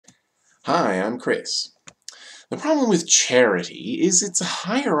Hi, I'm Chris. The problem with charity is it's a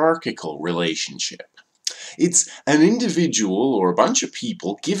hierarchical relationship. It's an individual or a bunch of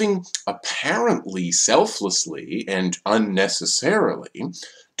people giving apparently selflessly and unnecessarily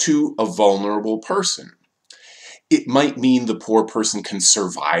to a vulnerable person. It might mean the poor person can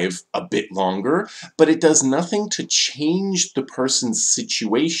survive a bit longer, but it does nothing to change the person's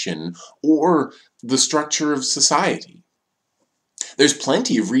situation or the structure of society. There's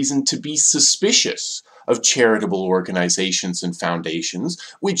plenty of reason to be suspicious of charitable organizations and foundations,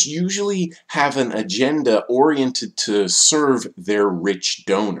 which usually have an agenda oriented to serve their rich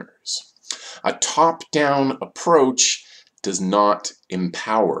donors. A top-down approach does not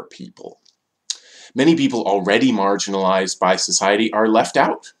empower people. Many people already marginalized by society are left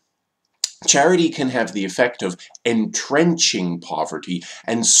out. Charity can have the effect of entrenching poverty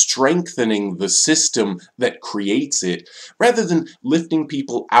and strengthening the system that creates it, rather than lifting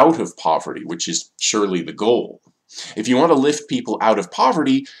people out of poverty, which is surely the goal. If you want to lift people out of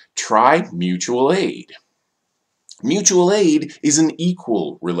poverty, try mutual aid. Mutual aid is an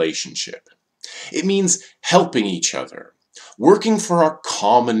equal relationship. It means helping each other, working for our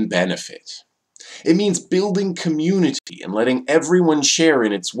common benefit. It means building community and letting everyone share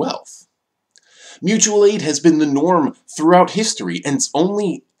in its wealth. Mutual aid has been the norm throughout history, and it's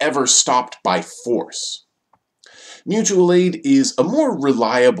only ever stopped by force. Mutual aid is a more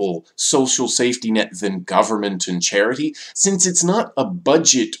reliable social safety net than government and charity, since it's not a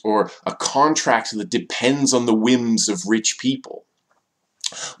budget or a contract that depends on the whims of rich people.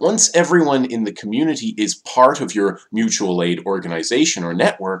 Once everyone in the community is part of your mutual aid organization or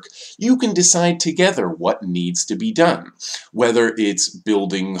network, you can decide together what needs to be done. Whether it's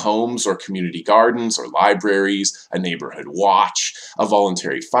building homes or community gardens or libraries, a neighborhood watch, a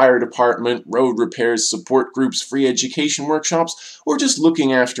voluntary fire department, road repairs, support groups, free education workshops, or just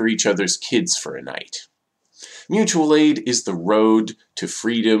looking after each other's kids for a night. Mutual aid is the road to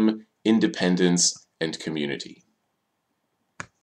freedom, independence, and community.